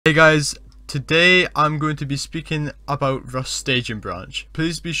Hey guys, today I'm going to be speaking about Rust Staging Branch.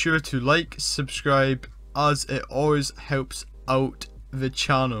 Please be sure to like, subscribe, as it always helps out the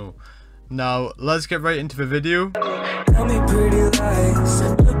channel. Now let's get right into the video. Tell me pretty lies,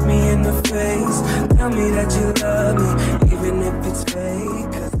 look me in the face, tell me that you love me, even if it's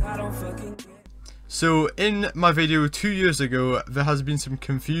fake, 'cause I don't fucking care. So in my video 2 years ago, there has been some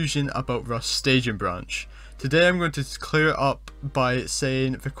confusion about Rust Staging Branch. Today I'm going to clear it up by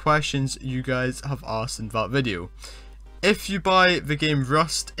saying the questions you guys have asked in that video. If you buy the game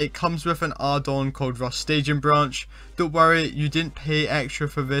Rust, it comes with an add-on called Rust Staging Branch. Don't worry, you didn't pay extra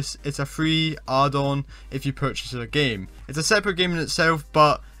for this. It's a free add-on if you purchase the game. It's a separate game in itself,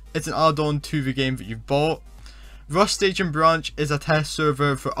 but it's an add-on to the game that you've bought. Rust Staging Branch is a test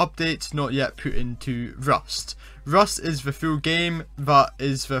server for updates not yet put into Rust. Rust is the full game, that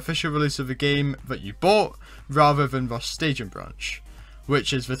is the official release of the game that you bought, rather than Rust Staging Branch,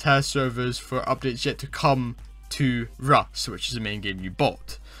 which is the test servers for updates yet to come to Rust, which is the main game you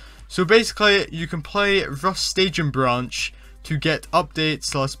bought. So basically, you can play Rust Staging Branch to get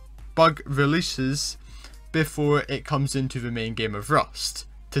updates / bug releases before it comes into the main game of Rust,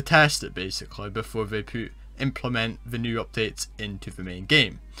 to test it basically before they implement the new updates into the main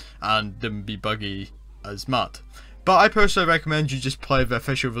game and them be buggy as mad. But I personally recommend you just play the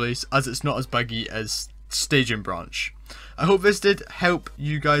official release, as it's not as buggy as Staging Branch. I hope this did help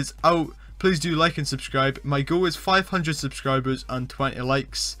you guys out. Please do like and subscribe. My goal is 500 subscribers and 20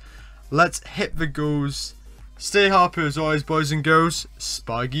 likes. Let's hit the goals. Stay happy as always, boys and girls.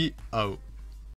 Spagi out.